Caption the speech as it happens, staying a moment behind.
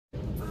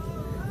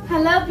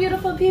Hello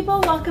beautiful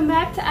people, welcome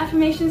back to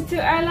Affirmations to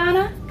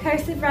Arlana,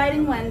 Cursive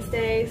Writing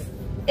Wednesdays.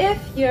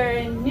 If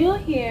you're new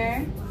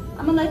here,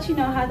 I'm gonna let you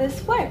know how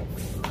this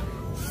works.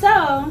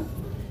 So,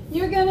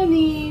 you're gonna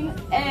need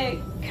a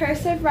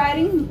cursive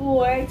writing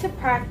board to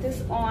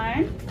practice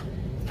on,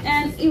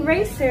 an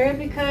eraser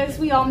because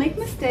we all make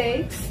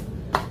mistakes,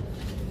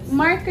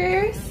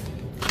 markers.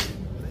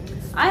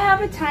 I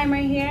have a timer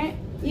here.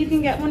 You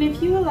can get one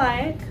if you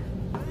like,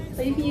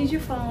 but you can use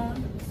your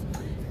phone.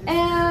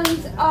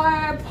 And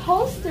our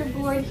poster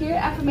board here,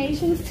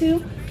 affirmations to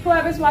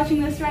whoever's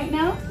watching this right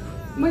now.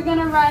 We're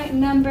gonna write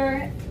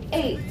number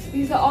 8.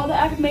 These are all the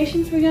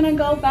affirmations we're gonna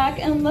go back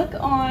and look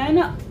on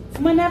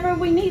whenever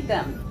we need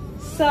them.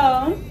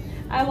 So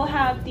I will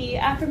have the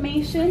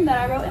affirmation that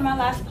I wrote in my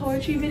last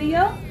poetry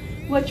video,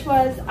 which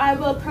was, I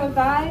will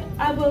provide,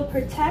 I will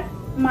protect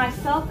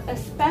myself,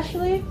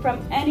 especially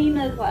from any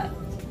neglect.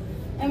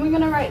 And we're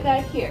gonna write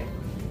that here.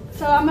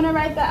 So I'm gonna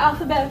write the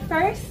alphabet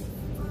first.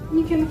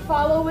 You can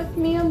follow with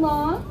me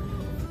along.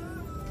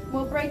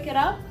 We'll break it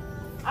up.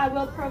 I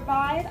will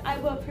provide, I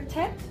will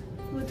protect.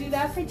 We'll do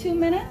that for 2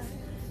 minutes.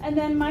 And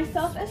then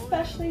myself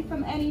especially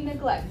from any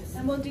neglect.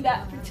 And we'll do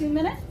that for 2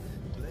 minutes.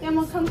 Then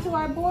we'll come to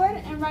our board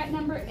and write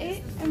number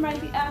 8 and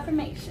write the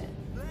affirmation.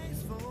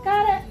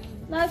 Got it?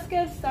 Let's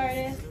get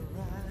started.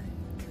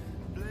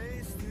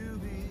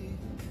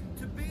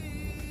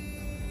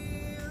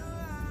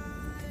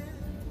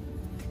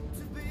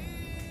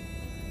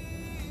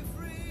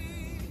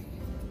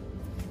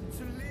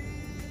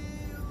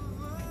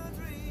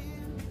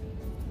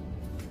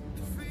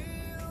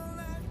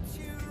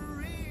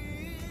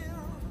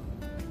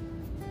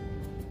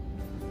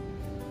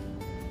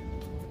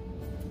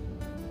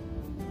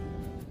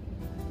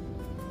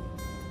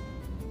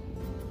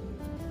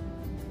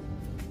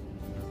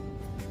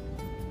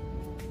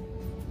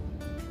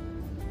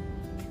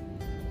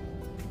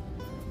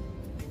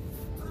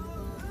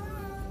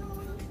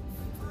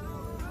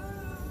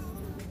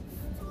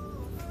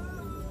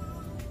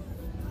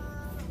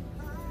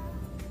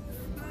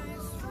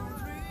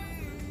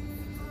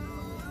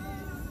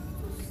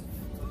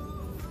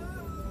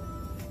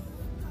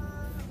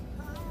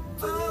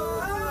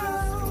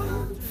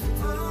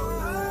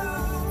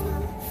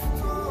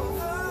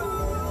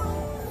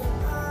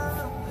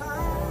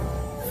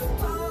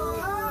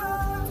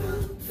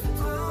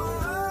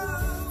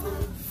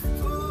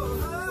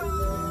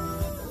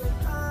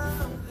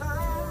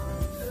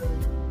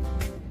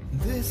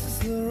 This is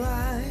the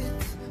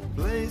right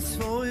place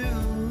for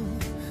you.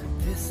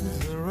 This is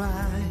the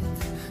right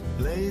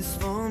place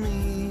for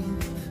me.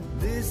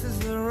 This is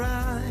the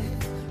right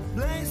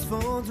place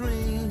for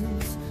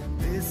dreams.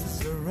 This is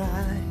the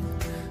right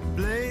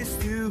place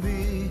to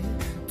be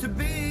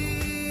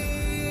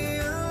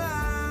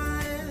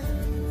alive,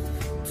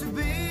 to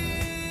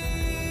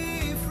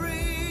be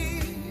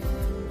free,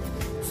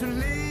 to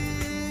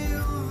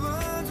live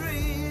a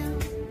dream,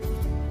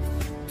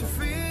 to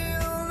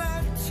feel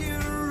that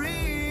you're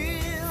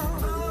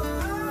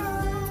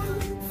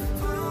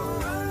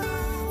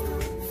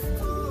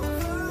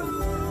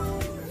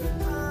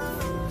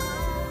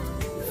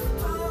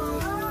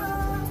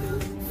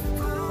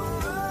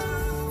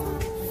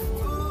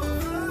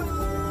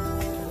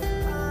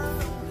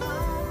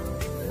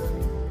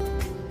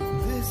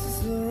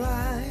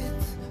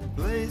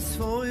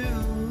for you.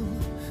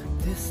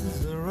 This is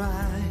the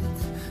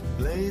right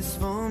place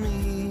for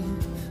me.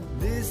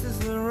 This is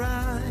the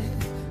right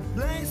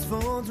place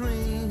for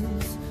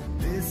dreams.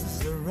 This is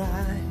the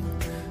right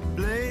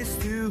place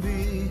to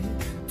be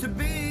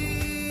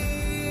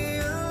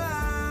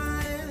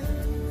alive,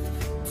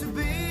 to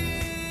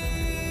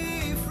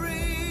be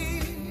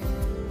free,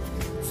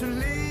 to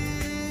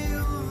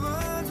live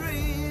a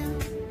dream,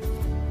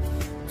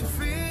 to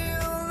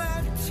feel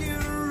that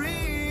you're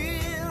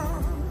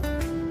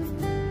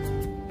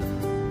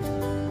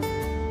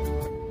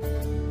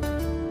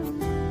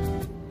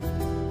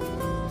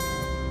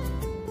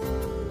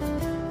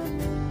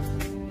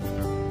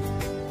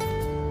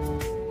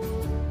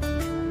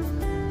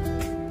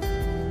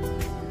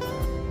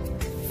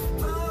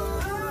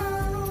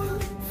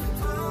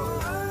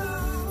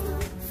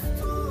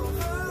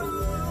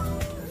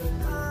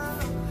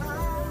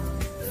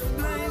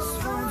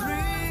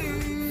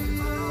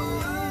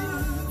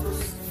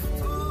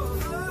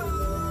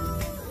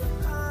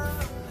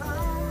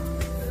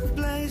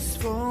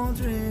for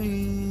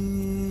dreams.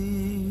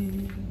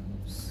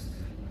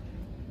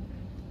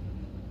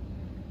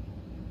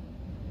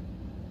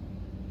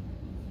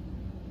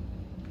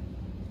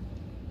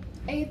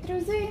 8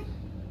 through Z.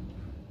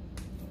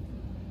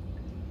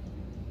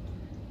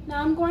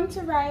 Now I'm going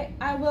to write,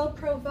 I will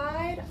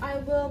provide, I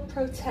will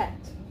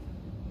protect.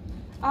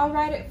 I'll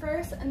write it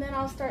first and then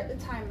I'll start the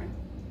timer.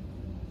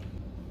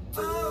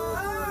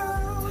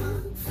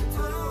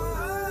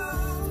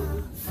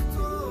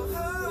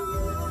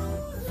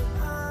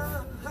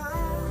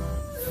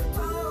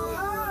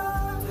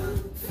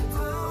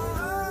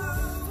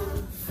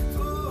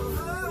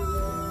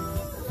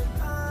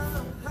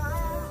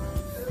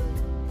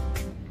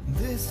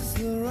 This is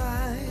the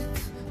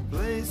right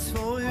place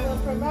for you. I will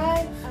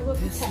provide, I I will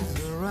This protect. is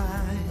the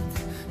right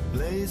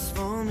place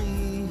for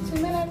me.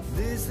 2 minutes.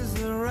 This is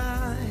the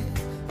right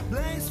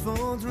place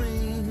for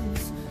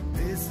dreams.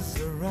 This is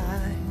the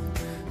right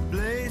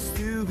place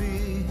to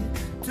be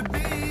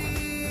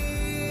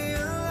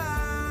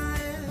alive,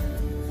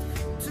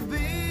 to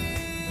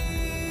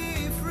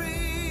be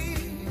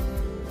free,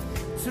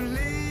 to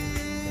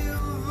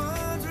live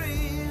a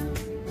dream,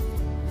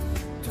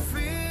 to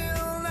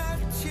feel that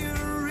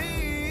you're real.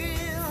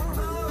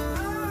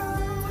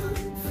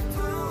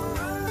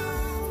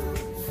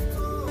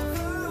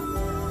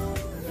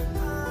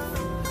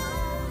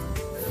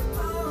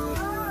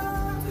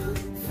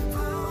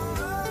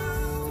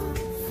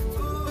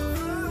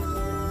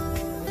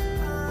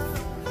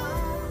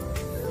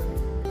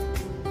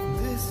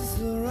 This is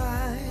the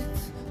right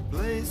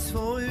place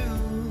for you.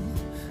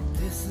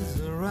 This is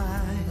the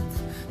right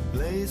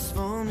place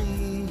for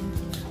me.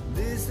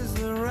 This is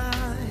the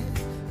right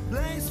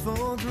place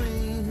for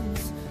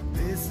dreams.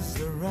 This is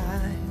the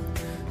right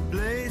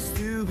place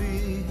to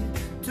be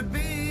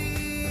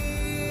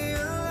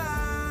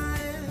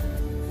alive,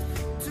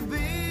 to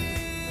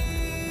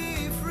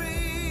be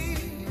free,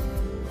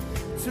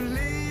 to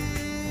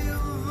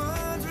live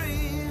a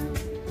dream,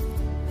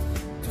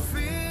 to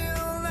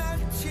feel that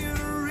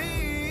you're real.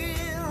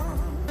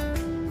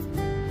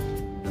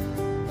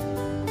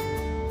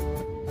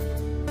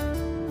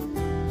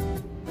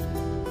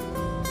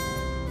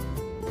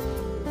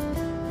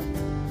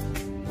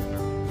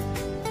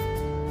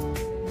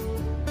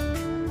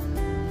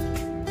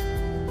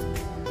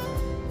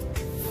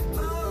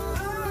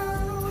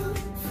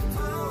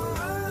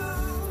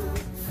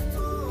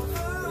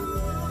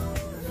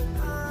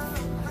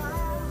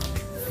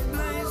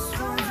 Place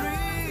for dreams.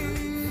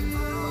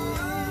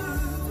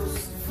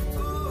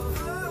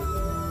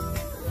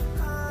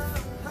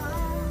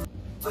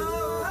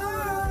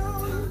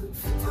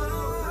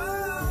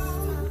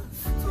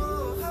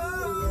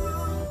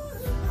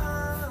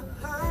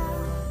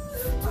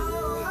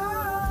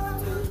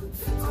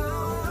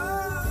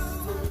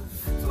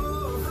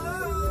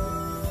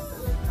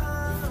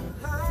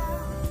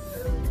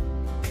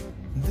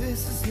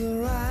 This is the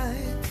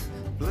right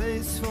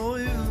place for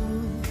you.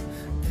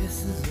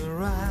 This is the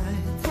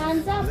right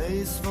Time's up.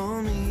 place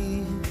for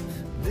me.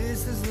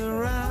 This is the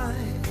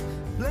right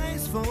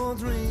place for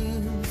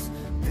dreams.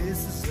 This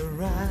is the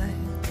right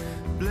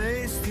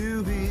place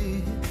to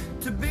be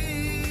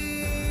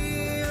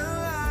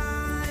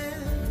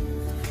alive,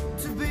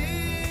 to be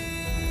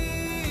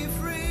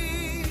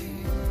free,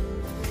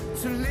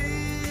 to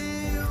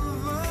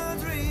live a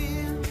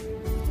dream,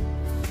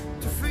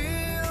 to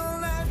feel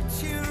that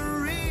you're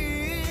real.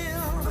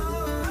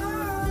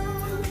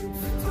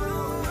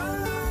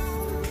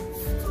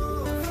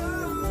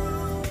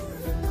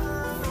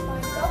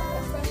 Myself,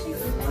 especially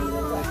from any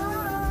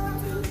neglect.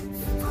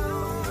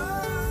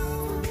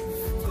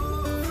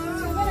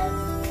 2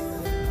 minutes.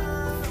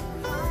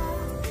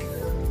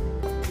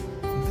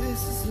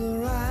 This is the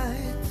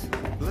right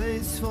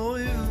place for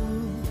you.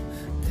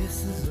 This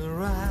is the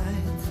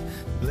right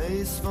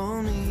place for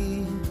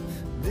me.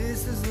 This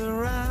is the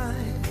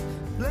right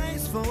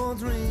place for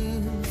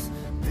dreams.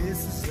 This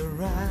is the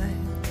right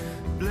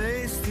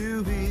place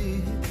to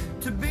be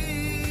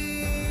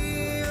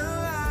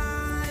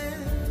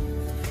alive,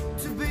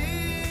 to be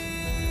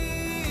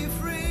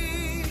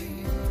free,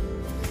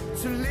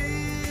 to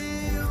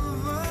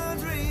live a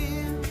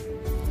dream,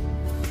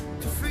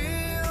 to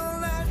feel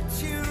that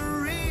you're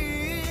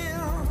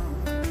real.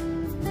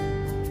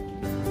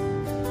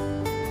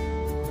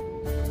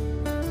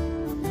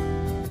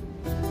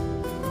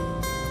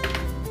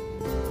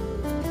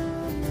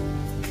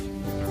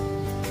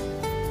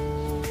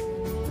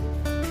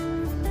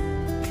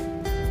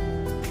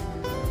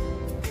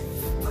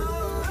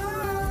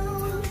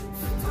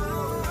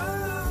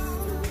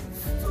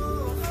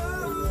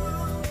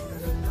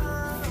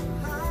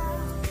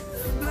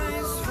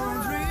 Place for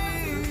dreams.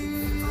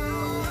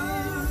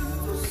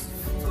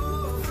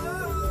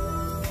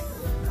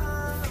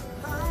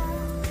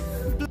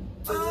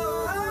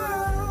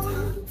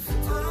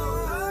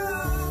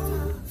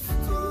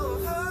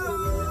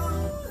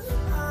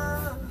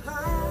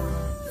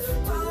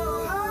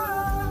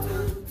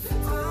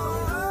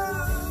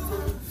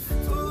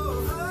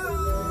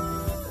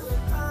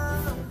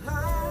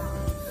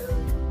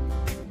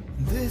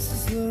 This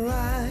is the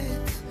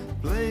right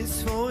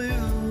place for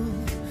you.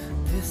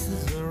 This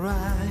is the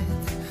right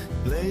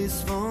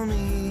place for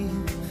me.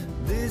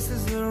 This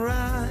is the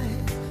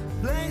right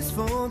place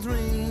for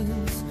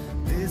dreams.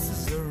 This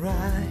is the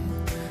right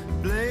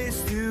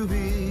place to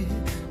be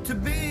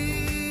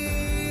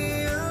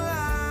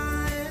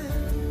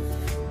alive,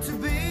 to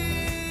be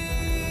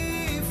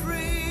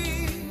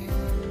free,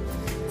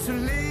 to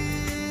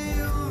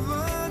live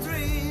a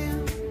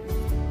dream,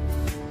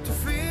 to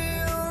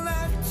feel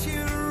that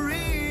you're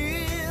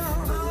real.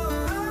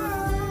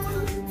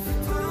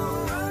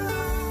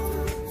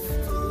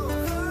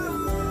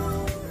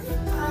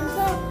 Time's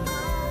up.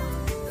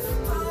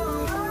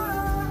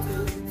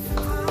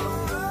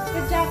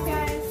 Good job,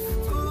 guys.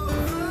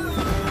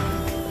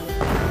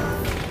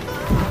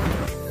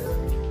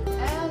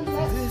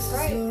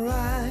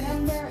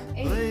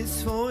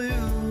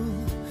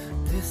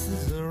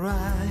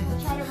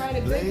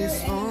 it bigger in a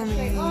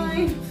straight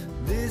line.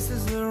 This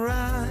is the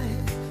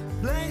right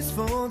place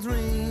for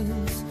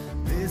dreams.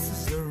 This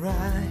is the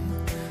right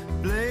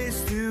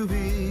place to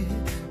be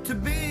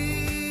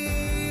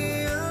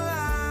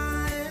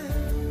alive,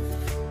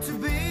 to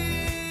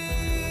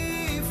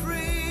be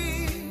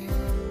free,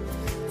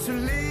 to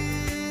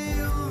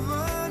live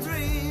a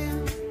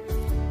dream,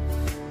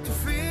 to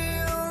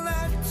feel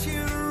that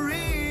you're real.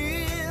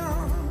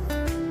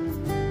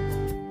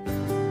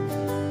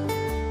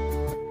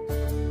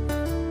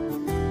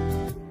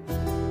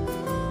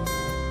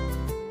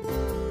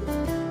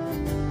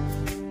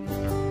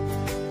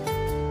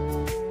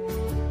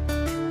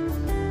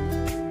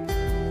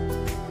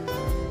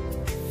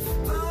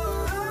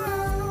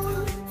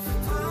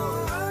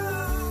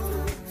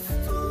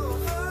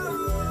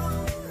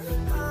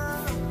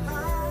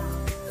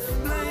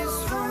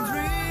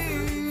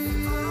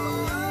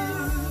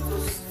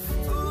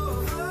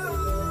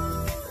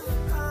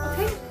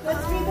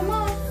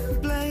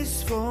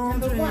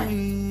 Number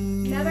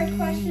 1, never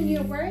question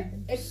your worth.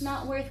 It's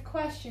not worth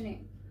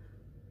questioning.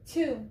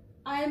 2,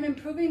 I am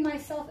improving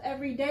myself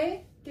every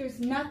day. There's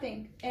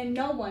nothing and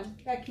no one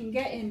that can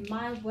get in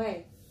my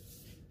way.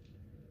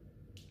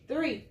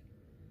 3,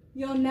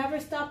 you'll never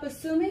stop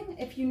assuming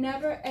if you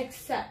never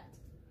accept.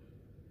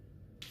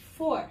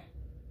 4,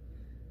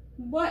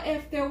 what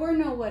if there were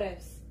no what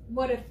ifs?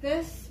 What if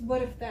this?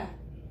 What if that?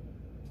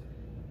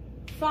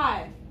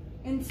 5,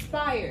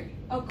 inspire,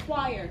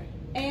 acquire,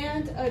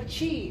 and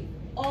achieve.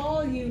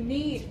 All you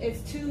need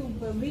is to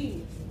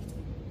believe.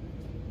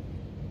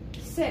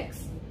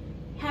 6,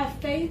 have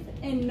faith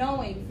in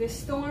knowing this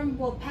storm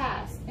will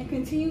pass and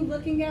continue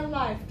looking at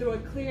life through a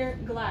clear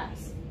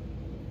glass.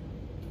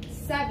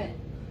 7,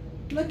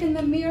 look in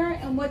the mirror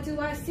and what do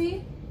I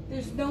see?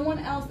 There's no one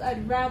else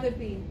I'd rather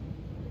be.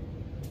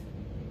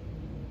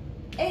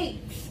 8,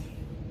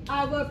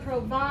 I will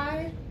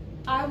provide,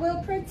 I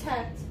will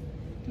protect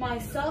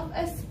myself,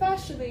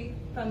 especially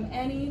from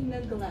any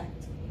neglect.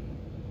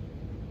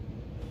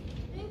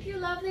 Thank you,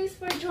 lovelies,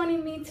 for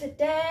joining me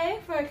today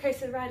for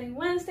Cursive Writing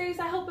Wednesdays.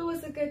 I hope it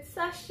was a good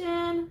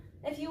session.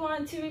 If you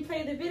want to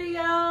replay the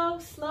video,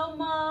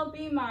 slow-mo,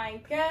 be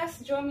my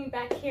guest. Join me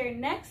back here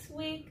next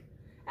week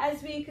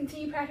as we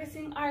continue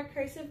practicing our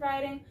cursive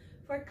writing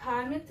for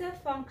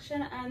cognitive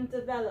function and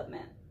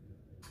development.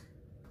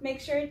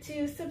 Make sure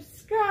to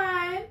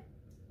subscribe,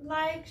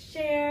 like,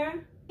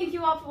 share. Thank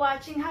you all for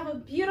watching. Have a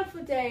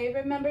beautiful day.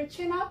 Remember,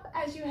 chin up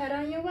as you head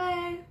on your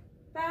way.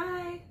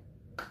 Bye.